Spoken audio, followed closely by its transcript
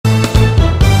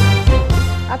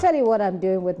tell you what I'm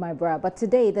doing with my bra, but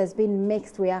today there's been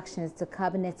mixed reactions to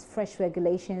Cabinet's fresh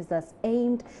regulations that's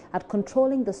aimed at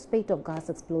controlling the spate of gas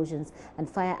explosions and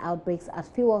fire outbreaks at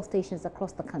fuel stations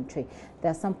across the country. There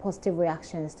are some positive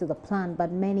reactions to the plan,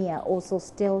 but many are also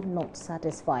still not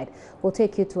satisfied. We'll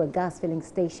take you to a gas filling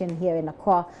station here in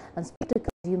Accra and speak to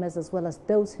consumers as well as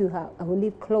those who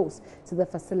live close to the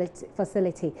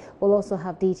facility. We'll also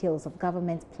have details of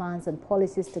government plans and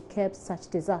policies to curb such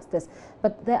disasters,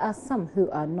 but there are some who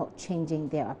are not changing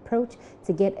their approach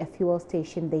to get a fuel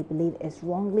station they believe is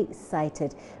wrongly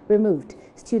sited removed.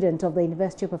 Student of the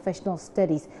University of Professional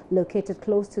Studies located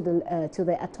close to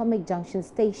the Atomic Junction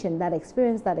station that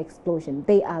experienced that explosion.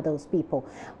 They are those people.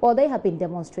 Well, they have been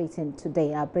demonstrating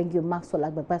today. I'll bring you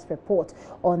Maxwell Agbaba's report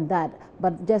on that.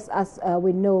 But just as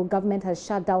we know, government has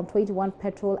shut down 21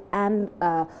 petrol and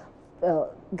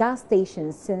gas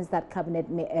stations since that cabinet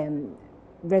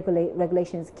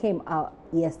regulations came out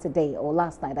yesterday, or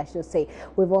last night I should say.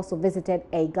 We've also visited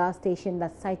a gas station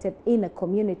that's sited in a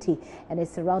community and is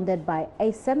surrounded by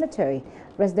a cemetery,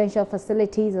 residential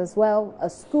facilities as well, a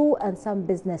school and some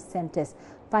business centers.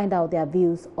 Find out their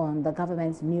views on the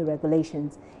government's new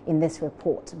regulations in this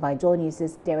report by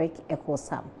JoyNews' Derek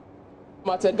Ekosam.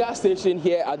 I'm at a gas station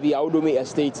here at the Audome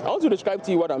Estate. I want to describe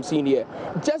to you what I'm seeing here.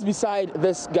 Just beside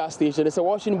this gas station, there's a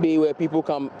washing bay where people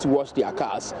come to wash their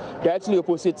cars. Directly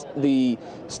opposite the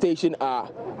station are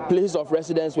places of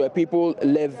residence where people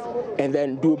live and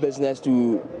then do business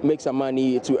to make some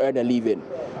money to earn a living.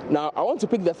 Now, I want to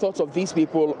pick the thoughts of these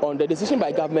people on the decision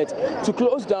by government to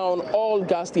close down all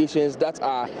gas stations that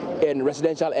are in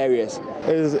residential areas.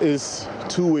 It's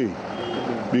two-way,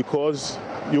 because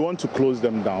you want to close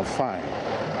them down, fine.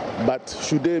 But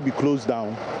should they be closed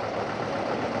down?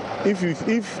 If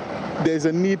there's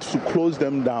a need to close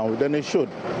them down, then it should.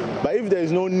 But if there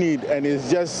is no need and it's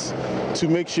just to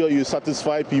make sure you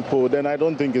satisfy people, then I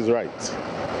don't think it's right.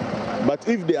 But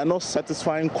if they are not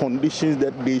satisfying conditions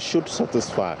that they should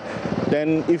satisfy,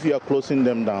 then if you are closing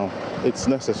them down, it's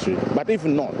necessary. But if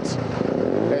not,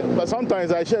 but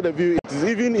sometimes I share the view, it's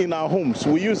even in our homes,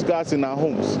 we use gas in our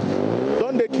homes.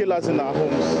 Don't they kill us in our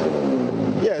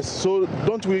homes? Yes, so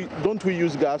don't we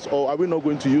use gas, or are we not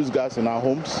going to use gas in our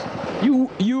homes?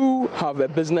 You have a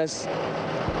business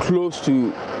close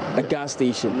to a gas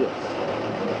station. Yes.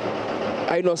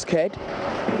 Are you not scared?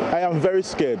 I am very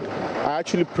scared. I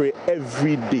actually pray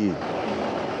every day.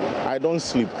 I don't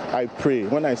sleep. I pray.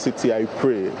 When I sit here, I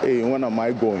pray. Hey, when am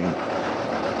I going?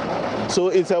 So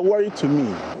it's a worry to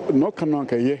me. No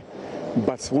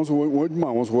but once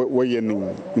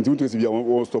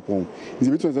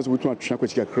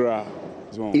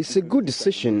it's a good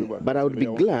decision, but I would be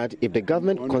glad if the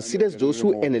government considers those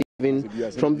who earn a living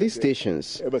from these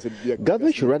stations.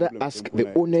 Government should rather ask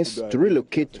the owners to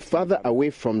relocate further away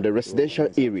from the residential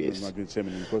areas.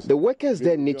 The workers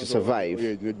there need to survive.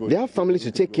 They have families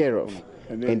to take care of,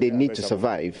 and they need to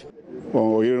survive.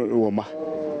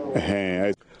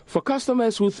 For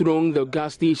customers who throng the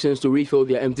gas stations to refill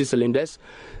their empty cylinders,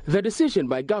 the decision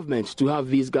by government to have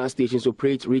these gas stations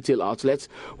operate retail outlets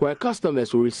where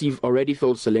customers will receive already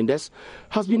filled cylinders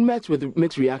has been met with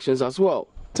mixed reactions as well.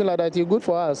 Something like that is good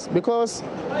for us, because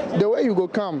the way you go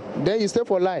come, then you stay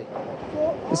for life.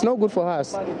 It's not good for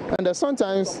us. And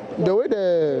sometimes the way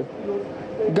the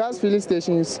gas filling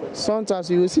stations, sometimes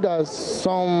you will see that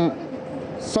sometimes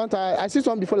I see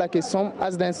some before, like some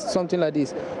accidents, something like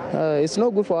this. It's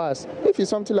not good for us. If it's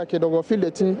something like a dog fill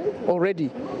the thing already,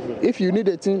 if you need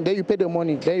a thing, then you pay the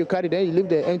money, then you carry, then you leave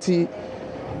the empty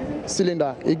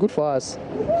cylinder. It's good for us.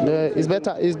 It's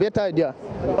better idea.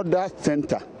 That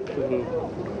center,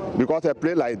 because a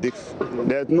place like this,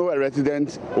 there's no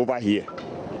resident over here.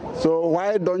 So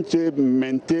why don't you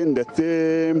maintain the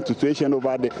same situation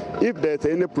over there? If there's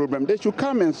any problem, they should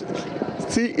come and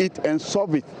see it and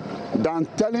solve it, than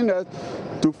telling us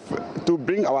to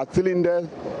bring our cylinder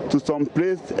to some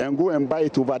place and go and buy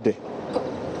it over there.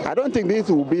 I don't think this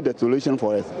will be the solution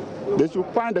for us. They should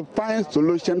find a fine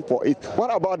solution for it.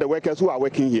 What about the workers who are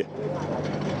working here?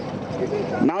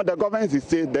 Now the government is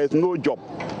saying there's no job,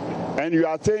 and you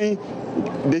are saying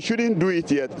they shouldn't do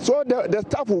it yet. So the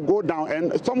staff will go down,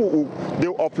 and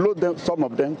they'll upload some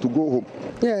of them to go home.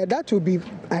 Yeah, that would be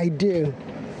ideal.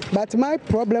 But my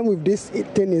problem with this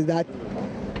thing is that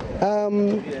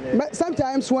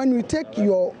sometimes when you take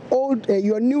your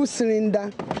new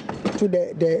cylinder to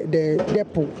the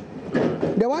depot,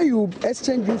 the one you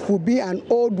exchange with will be an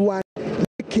old one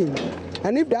leaking.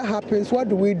 And if that happens, what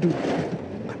do we do?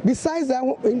 Besides that,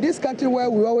 in this country where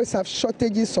we always have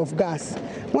shortages of gas,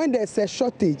 when there's a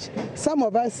shortage, some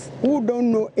of us who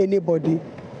don't know anybody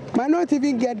might not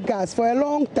even get gas for a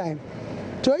long time.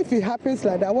 So if it happens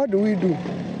like that, what do we do?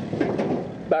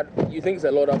 But you think it's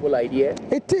a laudable idea?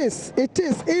 It is. It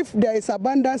is. If there is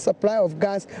abundant supply of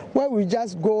gas, where we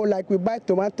just go, like we buy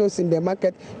tomatoes in the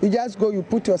market, you just go, you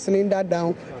put your cylinder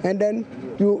down, and then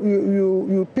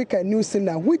you pick a new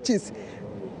cylinder, which is,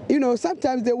 you know,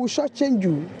 sometimes they will shortchange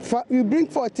you. You bring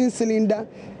 14 cylinder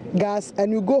gas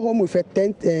and you go home with a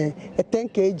 10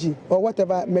 kg or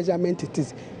whatever measurement it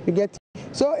is. You get.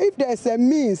 So if there's a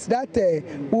means that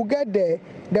we'll get the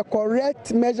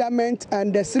correct measurement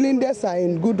and the cylinders are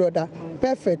in good order,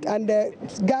 perfect, and the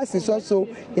gas is also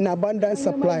in abundant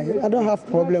supply, I don't have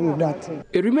problem with that.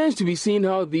 It remains to be seen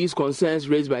how these concerns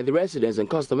raised by the residents and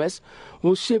customers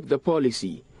will shape the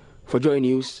policy. For Joy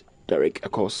News, Derek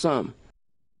Akosam.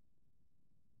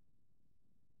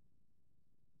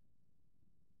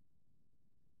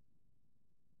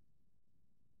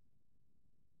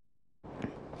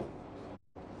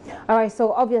 All right,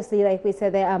 so obviously, like we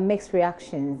said, there are mixed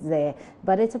reactions there,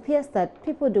 but it appears that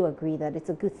people do agree that it's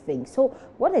a good thing. So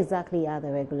what exactly are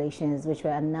the regulations which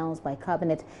were announced by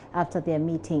Cabinet after their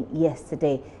meeting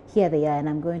yesterday? Here they are, and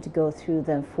I'm going to go through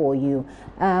them for you.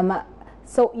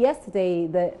 So yesterday,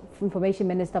 the Information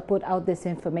Minister put out this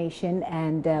information,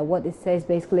 and what it says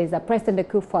basically is that President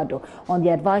Akufo-Addo, on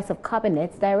the advice of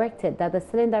Cabinet, directed that the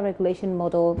cylinder regulation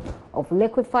model of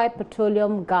liquefied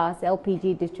petroleum gas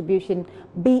 (LPG) distribution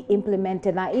be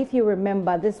implemented. Now, if you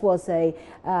remember, this was a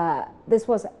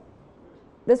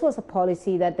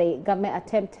policy that the government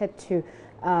attempted to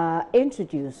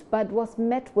introduce, but was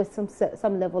met with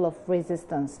some level of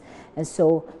resistance, and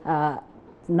so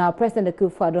now President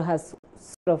Akufo-Addo has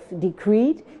sort of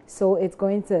decreed, so it's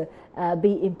going to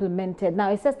be implemented. Now,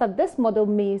 it says that this model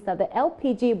means that the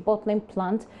LPG bottling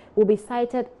plant will be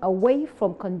sited away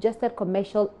from congested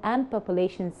commercial and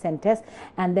population centers,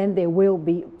 and then they will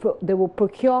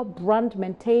procure, brand,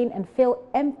 maintain, and fill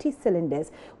empty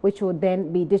cylinders, which will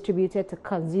then be distributed to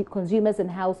consumers and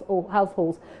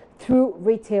households through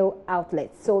retail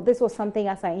outlets. So this was something,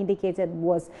 as I indicated,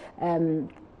 was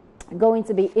going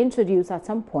to be introduced at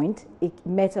some point. It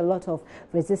met a lot of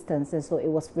resistance, and so it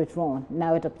was withdrawn.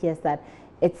 Now it appears that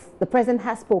the president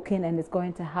has spoken and it's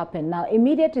going to happen. Now,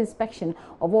 immediate inspection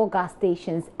of all gas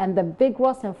stations and the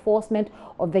vigorous enforcement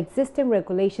of the existing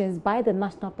regulations by the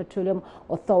National Petroleum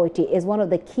Authority is one of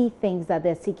the key things that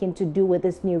they're seeking to do with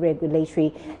this new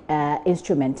regulatory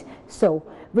instrument. So,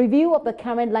 review of the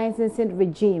current licensing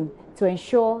regime to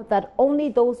ensure that only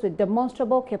those with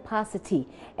demonstrable capacity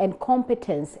and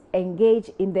competence engage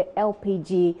in the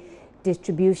LPG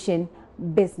distribution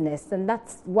business. And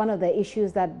that's one of the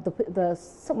issues that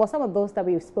some of those that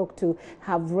we spoke to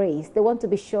have raised. They want to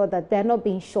be sure that they're not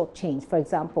being shortchanged. For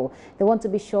example, they want to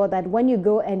be sure that when you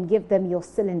go and give them your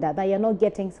cylinder, that you're not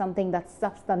getting something that's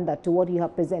substandard to what you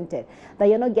have presented, that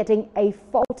you're not getting a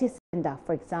faulty cylinder,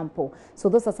 for example. So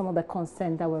those are some of the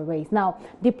concerns that were raised. Now,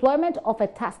 deployment of a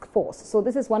task force. So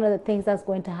this is one of the things that's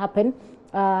going to happen.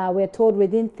 We're told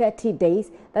within 30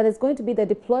 days that it's going to be the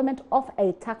deployment of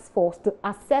a task force to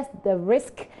assess the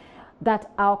risk that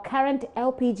our current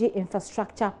LPG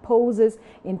infrastructure poses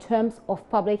in terms of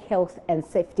public health and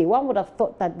safety. One would have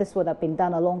thought that this would have been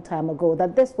done a long time ago,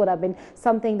 that this would have been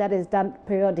something that is done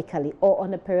periodically or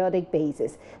on a periodic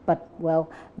basis. But,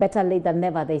 well, better late than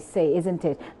never, they say, isn't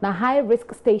it? Now,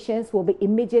 high-risk stations will be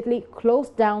immediately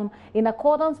closed down in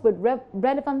accordance with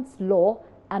relevant law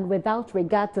and without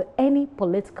regard to any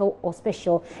political or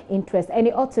special interest. And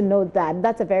you ought to know that.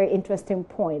 That's a very interesting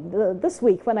point. This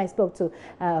week, when I spoke to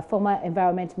former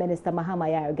Environment Minister Mahama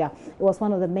Yarga, it was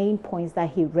one of the main points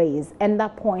that he raised. And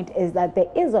that point is that there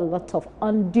is a lot of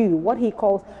what he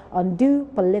calls undue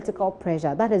political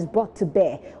pressure that is brought to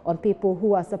bear on people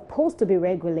who are supposed to be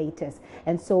regulators.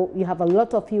 And so you have a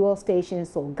lot of fuel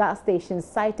stations or gas stations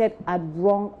sited at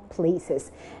wrong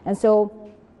places. And so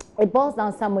it boils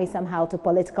down some way, somehow, to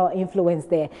political influence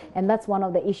there. And that's one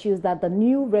of the issues that the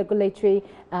new regulatory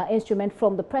instrument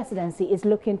from the presidency is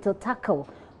looking to tackle.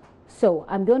 So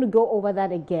I'm going to go over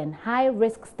that again.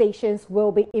 High-risk stations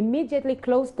will be immediately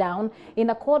closed down in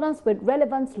accordance with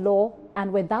relevant law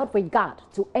and without regard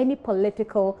to any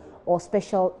political or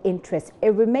special interest.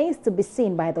 It remains to be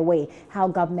seen, by the way, how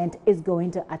government is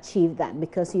going to achieve that,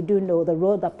 because you do know the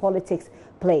role that politics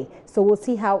play. So we'll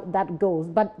see how that goes.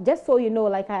 But just so you know,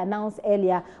 like I announced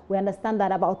earlier, we understand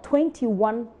that about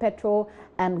 21 petrol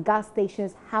and gas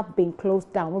stations have been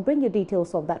closed down. We'll bring you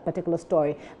details of that particular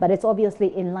story, but it's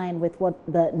obviously in line with what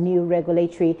the new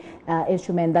regulatory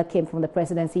instrument that came from the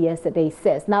presidency yesterday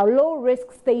says. Now,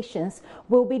 low-risk stations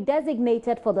will be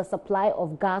designated for the supply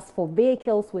of gas for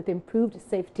vehicles with improved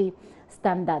safety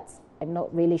standards. I'm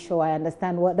not really sure I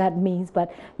understand what that means,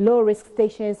 but low-risk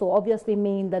stations will obviously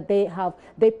mean that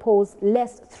they pose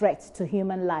less threats to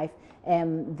human life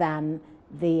than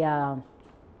the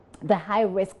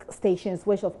high-risk stations,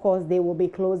 which of course they will be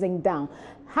closing down.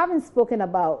 Having spoken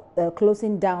about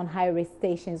closing down high-risk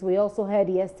stations, we also heard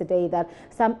yesterday that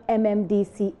some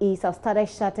MMDCEs have started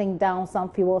shutting down some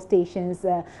fuel stations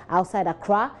outside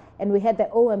Accra. And we had the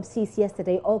OMCs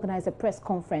yesterday organize a press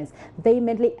conference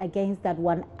vehemently against that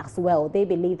one as well. They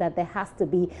believe that there has to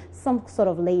be some sort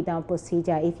of lay-down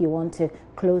procedure if you want to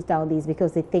close down these,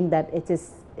 because they think that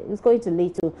it's going to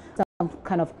lead to some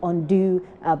kind of undue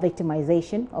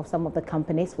victimization of some of the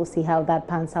companies. We'll see how that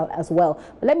pans out as well.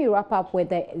 But let me wrap up with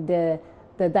the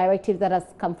directive that has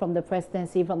come from the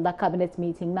presidency from that cabinet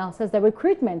meeting now. Says the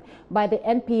recruitment by the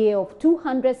NPA of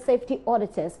 200 safety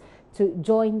auditors to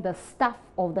join the staff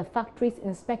of the Factories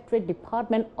Inspectorate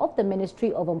Department of the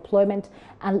Ministry of Employment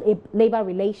and Labour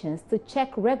Relations to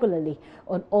check regularly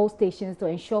on all stations to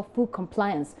ensure full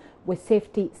compliance with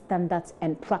safety standards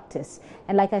and practice.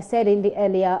 And like I said in the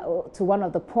earlier to one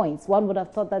of the points, one would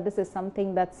have thought that this is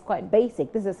something that's quite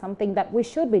basic. This is something that we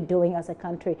should be doing as a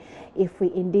country if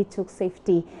we indeed took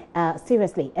safety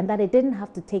seriously, and that it didn't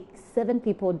have to take 7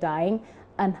 people dying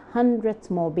and hundreds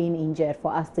more being injured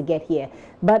for us to get here.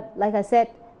 But like I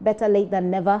said, better late than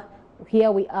never.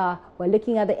 Here we are. We're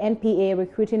looking at the NPA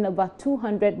recruiting about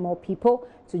 200 more people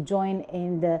to join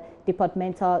in the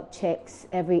departmental checks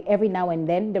every now and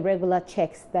then, the regular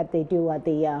checks that they do at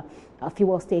the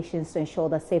fuel stations to ensure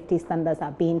that safety standards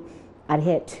are being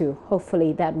adhered to.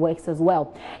 Hopefully that works as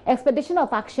well. Expedition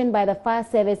of action by the fire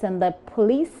service and the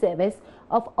police service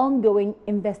of ongoing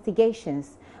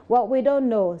investigations. Well, we don't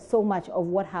know so much of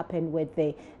what happened with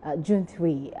the June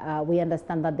 3. We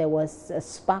understand that there was a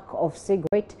spark of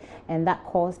cigarette and that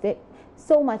caused it.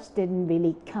 So much didn't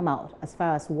really come out as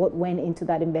far as what went into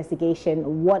that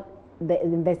investigation, what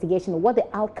the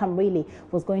outcome really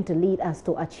was going to lead us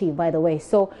to achieve, by the way.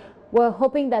 So we're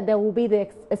hoping that there will be the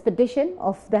expedition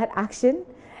of that action,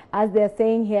 as they're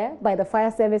saying here, by the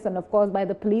fire service and of course by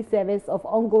the police service of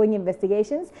ongoing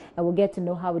investigations, and we'll get to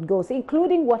know how it goes,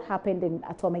 including what happened in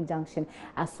Atomic Junction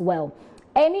as well.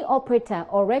 Any operator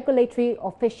or regulatory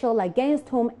official against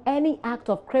whom any act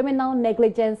of criminal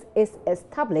negligence is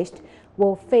established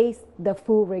will face the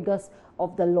full rigors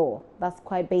of the law. That's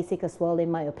quite basic as well, in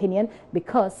my opinion,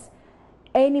 because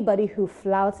anybody who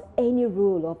flouts any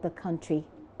rule of the country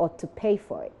ought to pay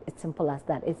for it. It's simple as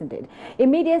that, isn't it?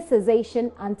 Immediate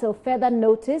cessation until further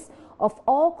notice of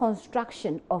all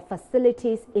construction of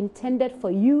facilities intended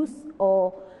for use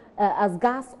or as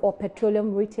gas or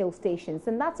petroleum retail stations.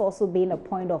 And that's also been a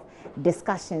point of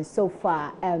discussion so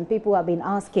far. People have been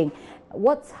asking,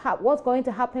 what's going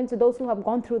to happen to those who have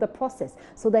gone through the process?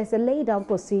 So there's a lay-down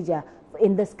procedure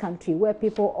in this country where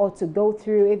people ought to go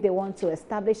through if they want to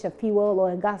establish a fuel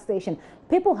or a gas station.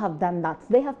 People have done that.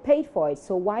 They have paid for it.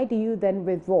 So why do you then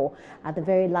withdraw at the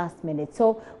very last minute?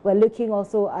 So we're looking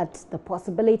also at the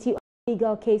possibility of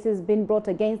legal cases being brought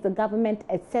against the government,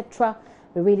 etc.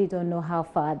 We really don't know how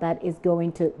far that is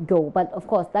going to go. But of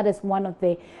course, that is one of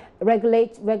the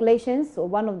regulations, or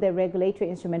one of the regulatory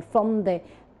instruments from the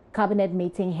cabinet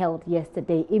meeting held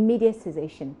yesterday, immediate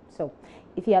cessation. So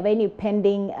if you have any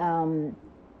pending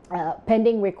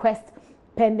requests,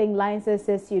 pending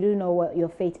licenses, you do know what your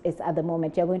fate is at the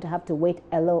moment. You're going to have to wait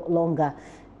a little longer.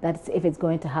 That's if it's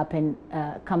going to happen,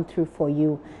 come through for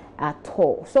you at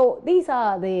all. So these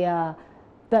are the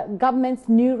government's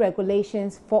new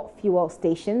regulations for fuel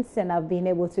stations, and I've been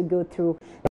able to go through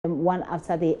them one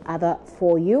after the other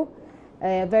for you.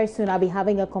 Very soon I'll be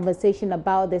having a conversation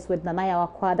about this with Nanaya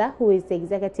Wakwada, who is the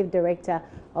Executive Director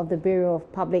of the Bureau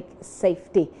of Public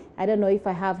Safety. I don't know if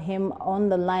I have him on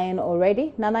the line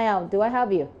already. Nanaya, do I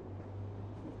have you?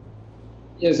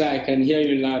 Yes, I can hear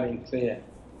you loud and clear.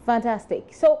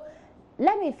 Fantastic. So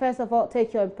let me first of all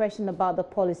take your impression about the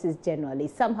policies generally.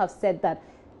 Some have said that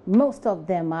most of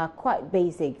them are quite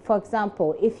basic. For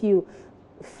example, if you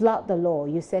flout the law,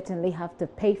 you certainly have to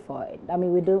pay for it. I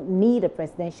mean, we don't need a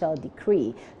presidential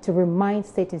decree to remind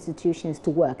state institutions to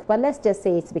work. But let's just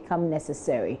say it's become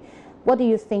necessary. What do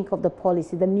you think of the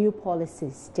policy, the new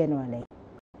policies generally?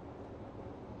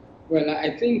 Well,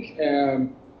 I think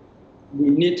we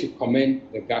need to commend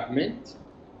the government.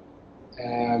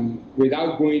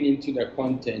 Without going into the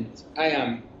content, I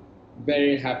am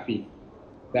very happy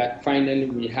that finally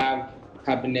we have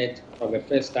cabinet for the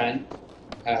first time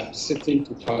sitting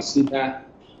to consider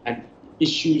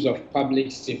issues of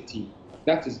public safety.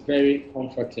 That is very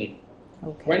comforting.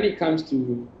 Okay. When it comes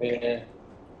to the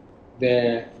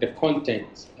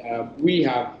content, we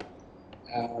have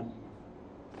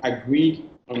agreed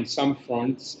on some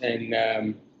fronts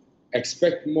and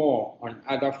expect more on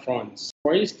other fronts.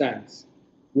 For instance,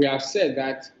 we have said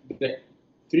that the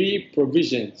 3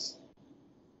 provisions,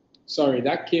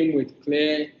 that came with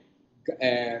clear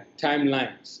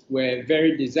timelines were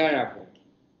very desirable.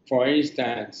 For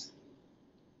instance,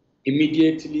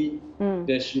 immediately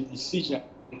there should be seizure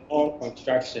in all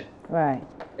construction. Right.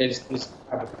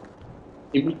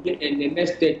 Immediately in the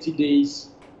next 30 days,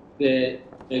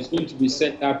 there's going to be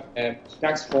set up a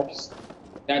task force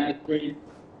that is going,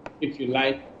 if you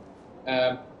like,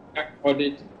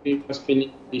 audit papers,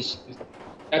 filling issues.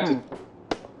 That is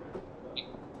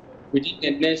within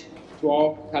the next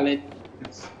 12 calendar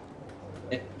months.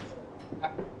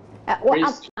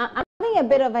 I'm having a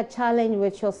bit of a challenge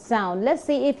with your sound. Let's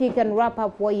see if you can wrap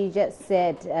up what you just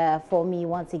said for me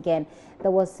once again.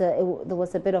 There was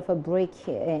a bit of a break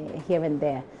here and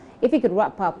there. If you could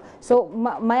wrap up. So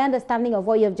my understanding of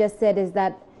what you've just said is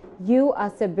that you,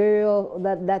 as a bureau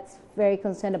that's very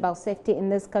concerned about safety in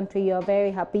this country, you're very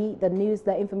happy. The news,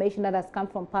 the information that has come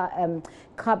from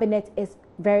cabinet is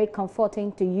very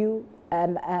comforting to you,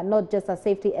 and not just as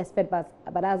safety expert,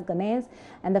 but as Ghanaians.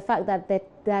 And the fact that there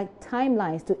are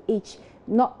timelines to each,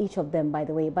 not each of them, by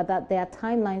the way, but that there are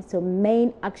timelines to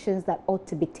main actions that ought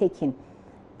to be taken.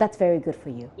 That's very good for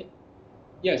you.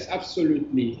 Yes,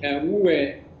 absolutely. We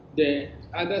were the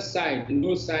other side, the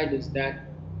no side is that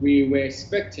we were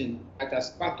expecting that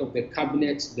as part of the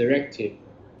cabinet's directive,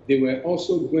 they were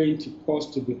also going to cause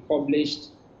to be published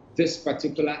this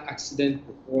particular accident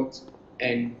report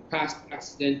and past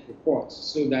accident reports,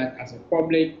 so that as a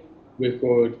public, we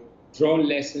could draw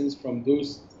lessons from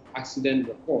those accident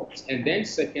reports. And then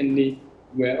secondly,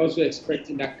 we're also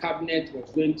expecting that cabinet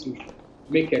was going to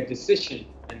make a decision,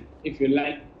 and if you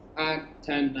like, add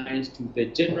timelines to the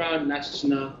General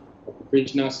National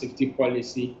Occupational Safety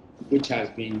Policy, which has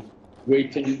been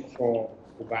waiting for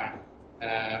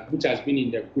which has been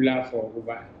in the cooler for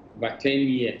over 10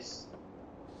 years.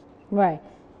 Right.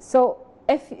 So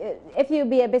if you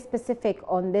be a bit specific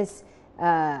on this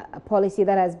policy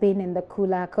that has been in the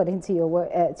cooler, according to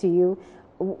your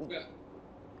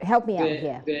help me out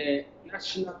here. The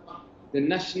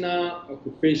National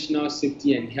Occupational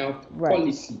Safety and Health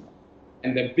Policy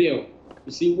and the bill.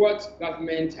 You see, what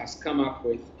government has come up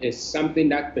with is something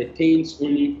that pertains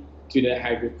only to the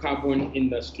hydrocarbon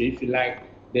industry, if you like,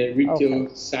 the retail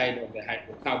side of the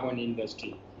hydrocarbon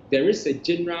industry. There is a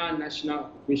General National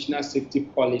Occupational Safety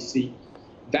Policy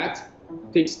that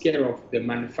takes care of the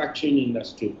manufacturing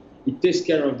industry. It takes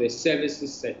care of the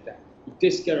services sector. It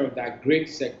takes care of the agri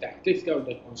sector. It takes care of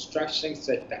the construction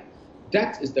sector.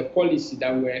 That is the policy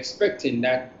that we're expecting,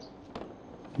 that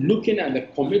looking at the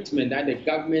commitment that the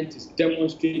government is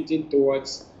demonstrating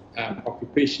towards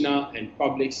occupational and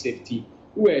public safety,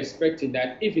 we were expecting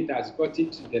that if it has gotten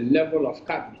to the level of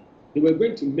cabinet, they were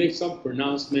going to make some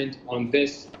pronouncement on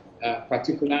this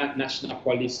particular national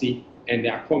policy and the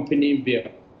accompanying bill,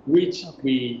 which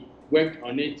we worked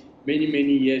on it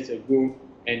many years ago,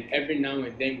 and every now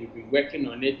and then we've been working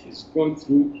on it. It's gone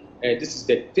through, this is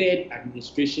the 3rd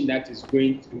administration that is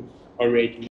going through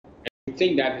already. I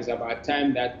think that is about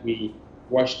time that we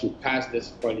wish to pass this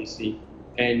policy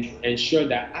and ensure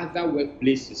that other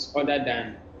workplaces other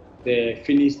than the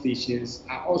filling stations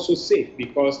are also safe,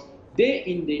 because day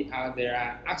in, day out, there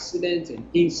are accidents and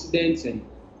incidents and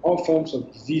all forms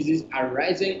of diseases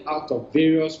arising out of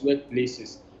various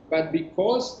workplaces. But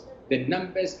because the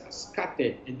numbers are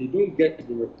scattered and they don't get to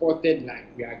be reported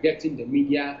like we are getting the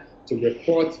media to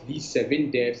report these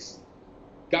 7 deaths,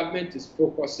 government is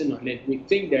focusing on it. We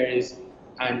think there is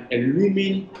a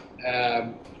looming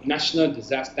national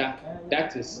disaster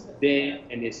that is there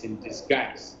and is in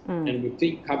disguise. And we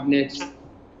think cabinet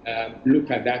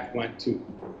look at that one too.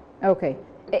 Okay.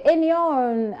 In your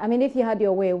own, I mean, if you had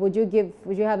your way, would you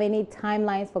have any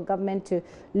timelines for government to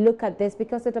look at this?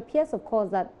 Because it appears, of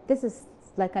course, that this is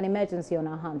like an emergency on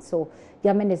our hands. So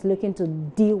government is looking to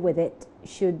deal with it.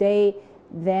 Should they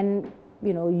then,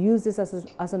 use this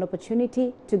as an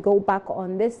opportunity to go back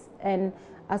on this? And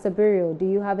as a bureau, do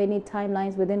you have any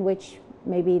timelines within which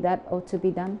maybe that ought to be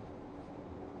done?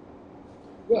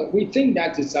 Well, we think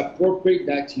that it's appropriate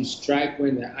that you strike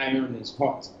when the iron is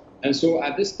hot. And so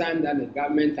at this time that the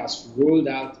government has rolled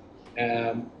out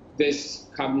this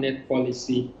cabinet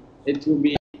policy, it will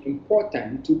be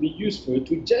important, to be useful,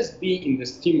 to just be in the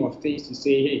scheme of things to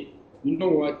say, hey, you know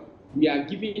what, we are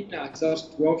giving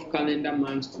ourselves 12 calendar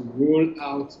months to roll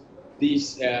out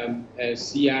this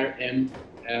CRM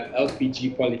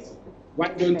LPG policy. Why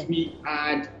don't we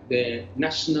add the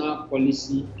national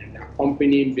policy and the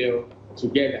accompanying bill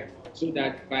together, so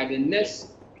that by the next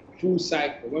full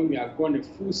cycle, when we are going a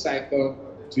full cycle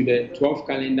to the 12th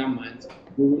calendar month,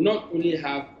 we will not only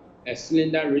have a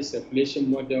cylinder recirculation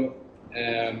model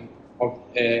of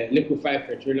liquefied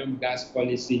petroleum gas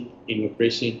policy in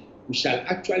operation, we shall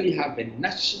actually have a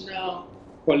national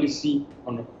policy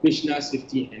on occupational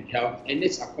safety and health and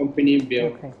its accompanying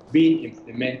bill being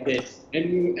implemented,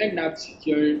 and we will end up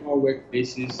securing all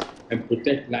workplaces and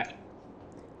protect life.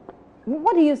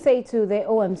 What do you say to the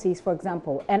OMCs, for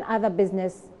example, and other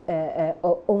business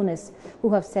owners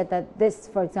who have said that this,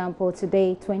 for example,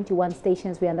 today 21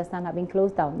 stations we understand have been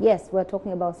closed down? Yes, we're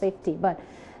talking about safety, but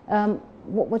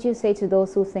what do you say to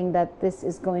those who think that this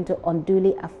is going to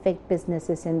unduly affect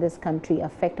businesses in this country,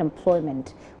 affect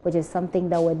employment, which is something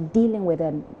that we're dealing with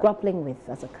and grappling with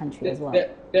as a country as well?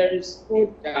 There is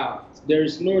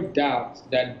no doubt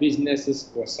that businesses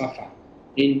will suffer.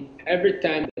 In every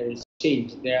time there is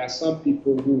change, there are some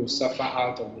people who will suffer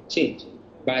out of the change.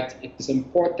 But it is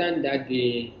important that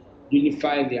they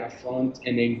unify their front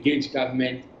and engage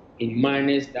government in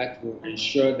manners that will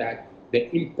ensure that the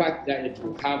impact that it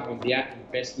will have on their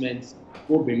investments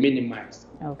will be minimized.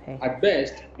 Okay. At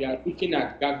best, we are looking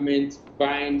at government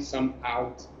buying some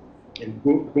out and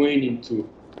going into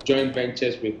joint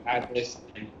ventures with others,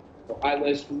 and for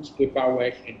others whose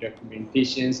paperwork and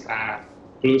documentations are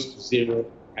close to zero,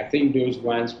 I think those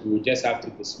ones we will just have to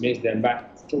dismiss them.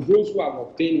 But for those who have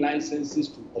obtained licenses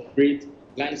to operate,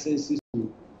 licenses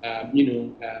to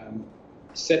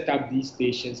set up these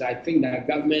stations, I think that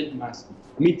government must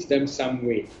meet them some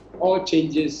way. All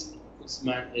changes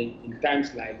in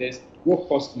times like this will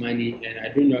cost money, and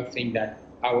I do not think that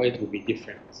ours will be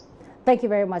different. Thank you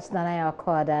very much, Nana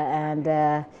Akwada.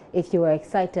 And if you were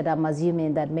excited, I'm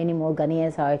assuming that many more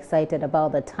Ghanaians are excited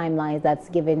about the timelines that's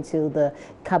given to the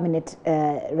cabinet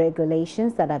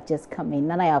regulations that have just come in.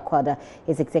 Nana Akwada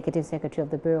is Executive Secretary of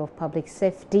the Bureau of Public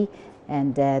Safety,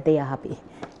 and they are happy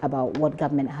about what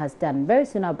government has done. Very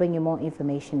soon I'll bring you more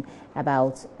information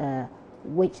about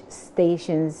which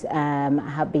stations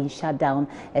have been shut down,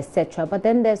 etc. But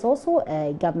then there's also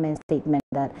a government statement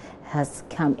that has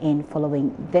come in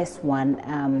following this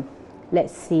one.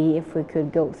 Let's see if we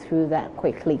could go through that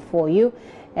quickly for you.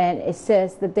 And it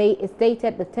says the date is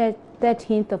dated the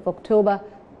 13th of October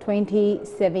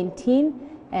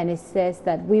 2017, and it says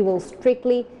that we will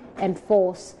strictly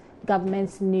enforce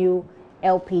government's new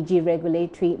LPG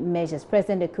regulatory measures.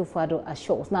 President Akufo-Addo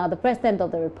assures. Now, the President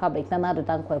of the Republic, Nana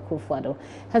Dankwa Akufo-Addo,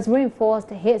 has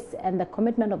reinforced his and the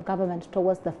commitment of government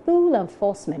towards the full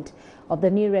enforcement of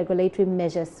the new regulatory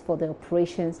measures for the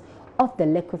operations of the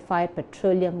liquefied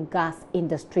petroleum gas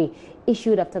industry,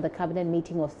 issued after the cabinet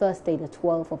meeting of Thursday, the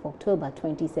 12th of October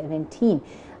 2017.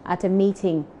 At a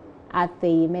meeting at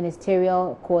the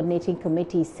Ministerial Coordinating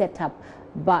Committee set up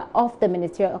of the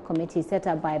Ministerial Committee set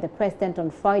up by the President on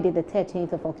Friday, the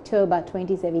 13th of October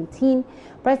 2017,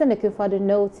 President Akufo-Addo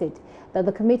noted that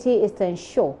the committee is to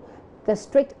ensure the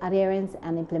strict adherence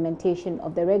and implementation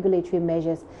of the regulatory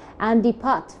measures and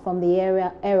depart from the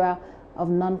era of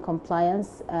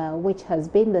non-compliance, which has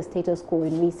been the status quo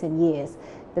in recent years.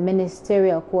 The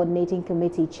Ministerial Coordinating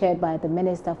Committee, chaired by the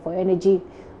Minister for Energy,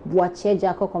 Boakye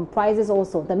Jako, comprises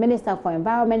also the Minister for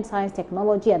Environment, Science,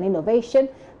 Technology and Innovation,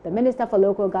 the Minister for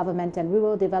Local Government and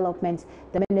Rural Development,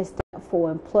 the Minister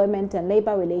for Employment and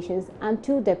Labour Relations, and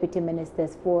 2 Deputy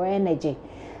Ministers for Energy.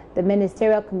 The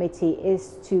Ministerial Committee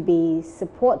is to be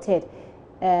supported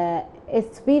by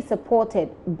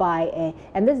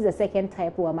and this is the second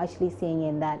typo I'm actually seeing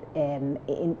in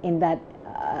that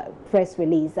press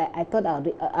release. I thought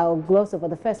I'll gloss over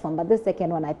the first one, but the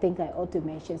second one I think I ought to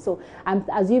mention. So I'm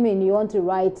assuming you want to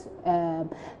write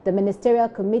the Ministerial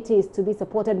Committee is to be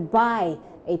supported by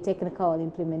a technical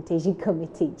implementation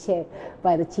committee chaired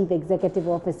by the Chief Executive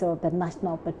Officer of the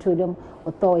National Petroleum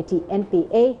Authority,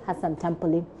 NPA, Hassan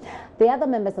Tampoli. The other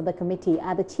members of the committee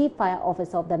are the Chief Fire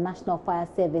Officer of the National Fire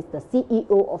Service, the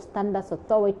CEO of Standards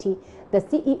Authority, the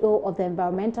CEO of the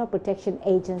Environmental Protection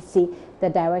Agency, the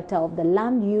Director of the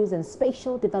Land Use and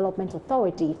Spatial Development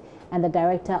Authority, and the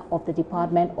Director of the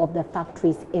Department of the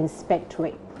Factories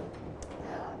Inspectorate.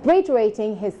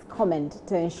 Reiterating his comment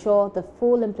to ensure the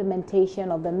full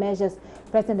implementation of the measures,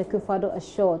 President Akufo-Addo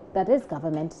assured that his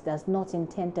government does not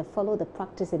intend to follow the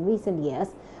practice in recent years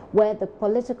where the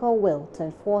political will to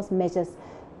enforce measures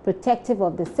protective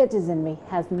of the citizenry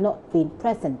has not been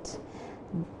present.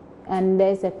 And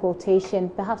there's a quotation,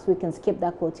 perhaps we can skip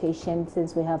that quotation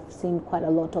since we have seen quite a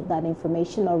lot of that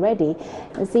information already,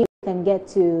 and see can get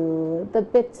to the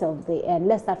bits of the end.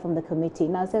 Let's start from the committee.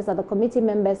 Now it says that the committee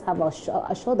members have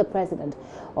assured the President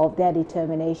of their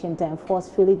determination to enforce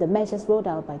fully the measures rolled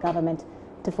out by government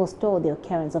to forestall the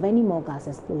occurrence of any more gas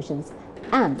explosions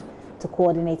and to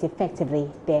coordinate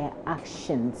effectively their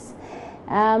actions.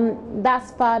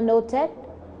 That's far noted.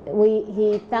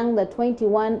 He thanked the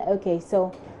 21. Okay,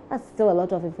 so that's still a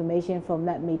lot of information from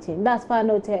that meeting. That's far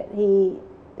noted. He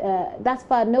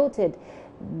noted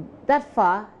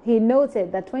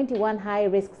that 21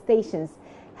 high-risk stations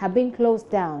have been closed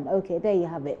down. Okay, there you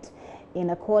have it. In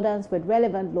accordance with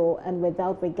relevant law and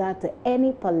without regard to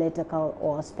any political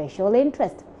or special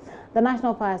interest. The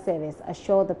National Fire Service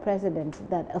assured the President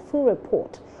that a full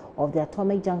report of the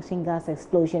Atomic Junction gas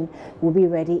explosion will be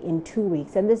ready in 2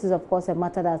 weeks. And this is, of course, a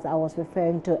matter that I was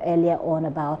referring to earlier on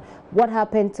about what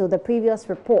happened to the previous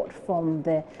report from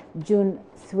the June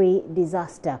 3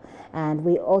 disaster. And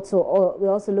we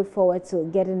also look forward to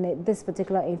getting this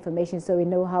particular information so we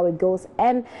know how it goes.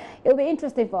 And it'll be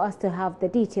interesting for us to have the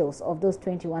details of those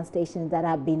 21 stations that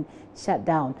have been shut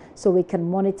down so we can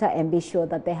monitor and be sure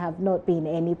that there have not been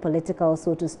any political,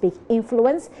 so to speak,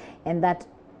 influence, and that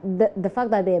the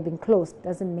fact that they have been closed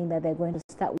doesn't mean that they're going to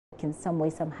start working some way,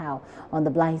 somehow on the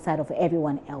blind side of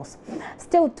everyone else.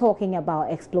 Still talking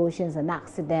about explosions and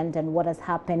accident and what has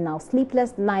happened now.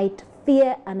 Sleepless night,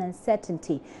 fear and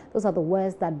uncertainty. Those are the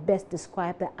words that best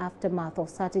describe the aftermath of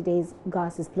Saturday's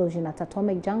gas explosion at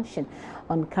Atomic Junction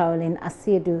on Caroline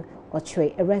Asiedu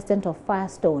Ochre, a resident of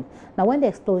Firestone. Now, when the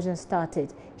explosion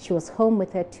started, she was home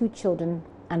with her 2 children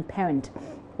and parent.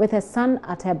 With her son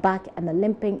at her back and a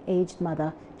limping aged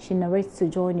mother, she narrates to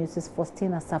JoyNews'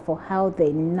 Faustina Safo how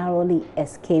they narrowly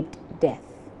escaped death.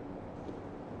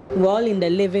 We're all in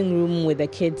the living room with the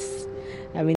kids.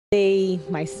 I mean,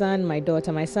 my son, my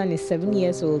daughter. My son is 7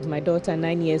 years old, my daughter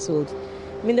 9 years old.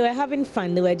 I mean, they were having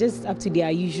fun. They were just up to their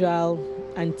usual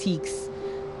antiques.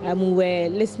 We were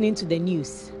listening to the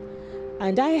news.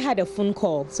 And I had a phone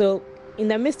call. So in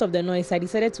the midst of the noise, I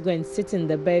decided to go and sit in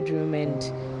the bedroom and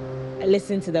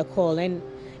listen to the call. And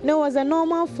it was a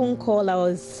normal phone call. I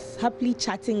was happily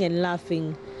chatting and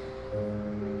laughing.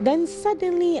 Then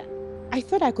suddenly I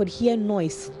thought I could hear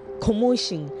noise,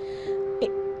 commotion.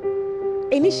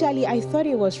 Initially I thought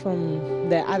it was from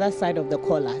the other side of the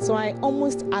caller, so I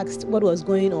almost asked what was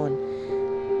going on.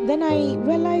 Then I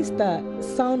realized the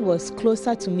sound was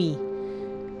closer to me.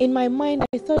 In my mind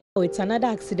I thought, oh, it's another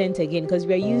accident again, because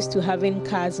we are used to having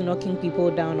cars knocking people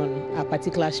down on a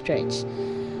particular stretch.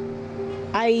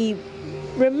 I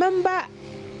remember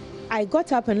I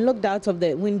got up and looked out of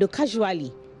the window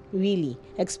casually, really,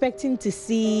 expecting to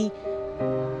see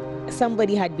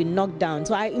somebody had been knocked down.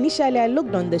 So initially I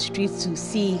looked on the streets to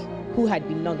see who had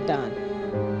been knocked down.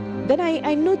 Then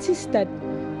I noticed that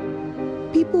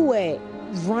people were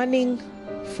running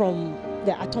from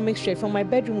the Atomic Street. From my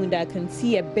bedroom window I can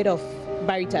see a bit of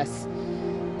Baritas.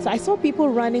 So I saw people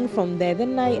running from there.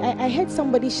 Then I heard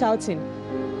somebody shouting,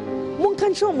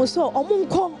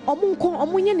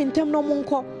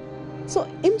 so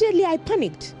immediately I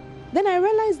panicked. Then I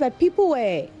realized that people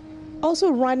were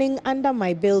also running under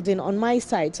my building on my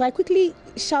side. So I quickly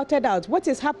shouted out, what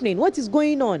is happening? What is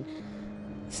going on?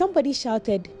 Somebody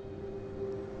shouted,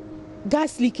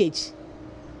 gas leakage.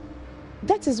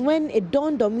 That is when it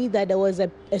dawned on me that there was a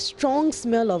strong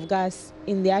smell of gas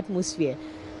in the atmosphere.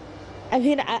 I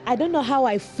mean, I don't know how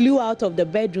I flew out of the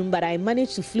bedroom, but I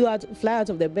managed to fly out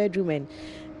of the bedroom and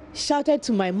shouted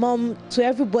to my mom, to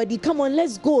everybody, come on,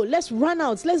 let's go, let's run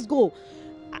out, let's go.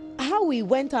 How we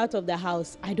went out of the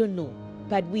house, I don't know.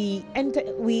 But we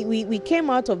came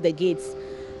out of the gates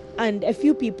and a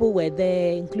few people were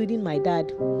there, including my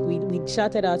dad. We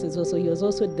shouted out as well, so he was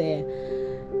also there.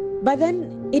 But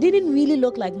then it didn't really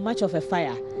look like much of a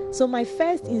fire. So my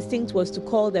first instinct was to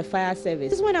call the fire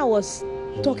service. Just when I was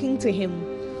talking to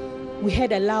him, we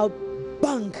heard a loud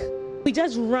bang. We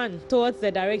just ran towards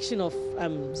the direction of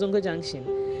Zongo Junction.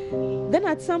 Then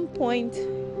at some point,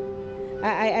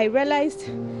 I realized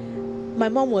my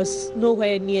mom was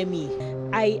nowhere near me.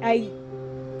 I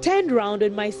turned around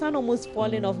and my son almost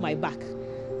falling off my back.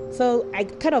 So I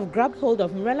kind of grabbed hold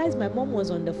of him, realized my mom was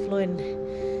on the floor, and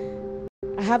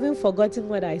I haven't forgotten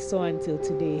what I saw until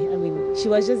today. I mean, she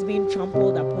was just being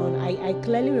trampled upon. I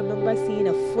clearly remember seeing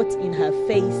a foot in her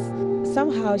face.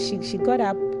 Somehow she got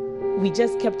up. We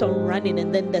just kept on running,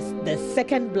 and then the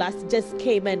second blast just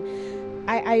came. And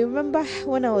I remember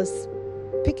when I was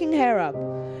picking her up,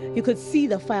 you could see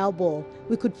the fireball.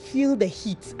 We could feel the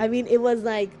heat. I mean, it was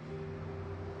like,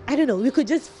 I don't know, we could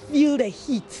just feel the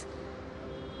heat.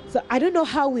 So I don't know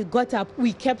how we got up.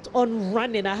 We kept on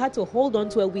running. I had to hold on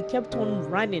to her. We kept on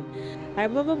running. I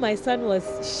remember my son was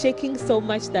shaking so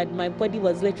much that my body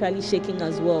was literally shaking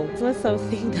as well. It's not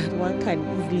something that one can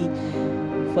easily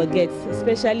forget,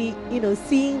 especially,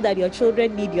 seeing that your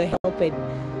children need your help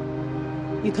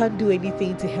and you can't do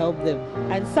anything to help them.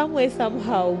 And some way,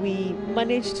 somehow, we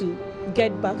managed to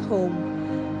get back home.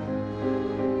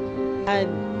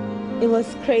 and it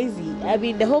was crazy. I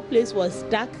mean, the whole place was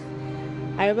stuck.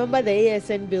 I remember the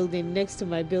ASN building next to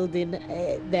my building,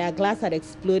 their glass had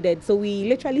exploded. So we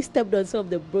literally stepped on some of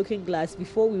the broken glass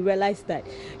before we realized that,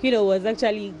 it was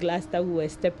actually glass that we were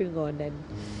stepping on. And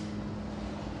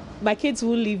my kids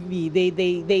won't leave me.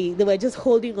 They were just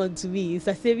holding on to me. It's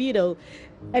as if,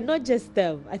 and not just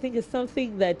them. I think it's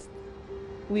something that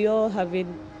we all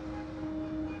haven't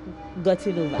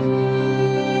gotten over.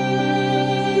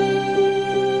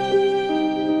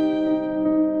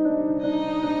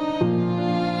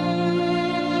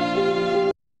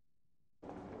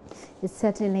 It's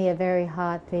certainly a very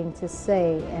hard thing to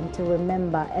say and to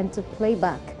remember and to play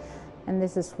back. And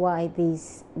this is why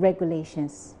these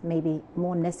regulations may be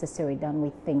more necessary than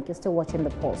we think. You're still watching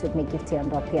The Pulse with me, Gifty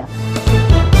and Dopia.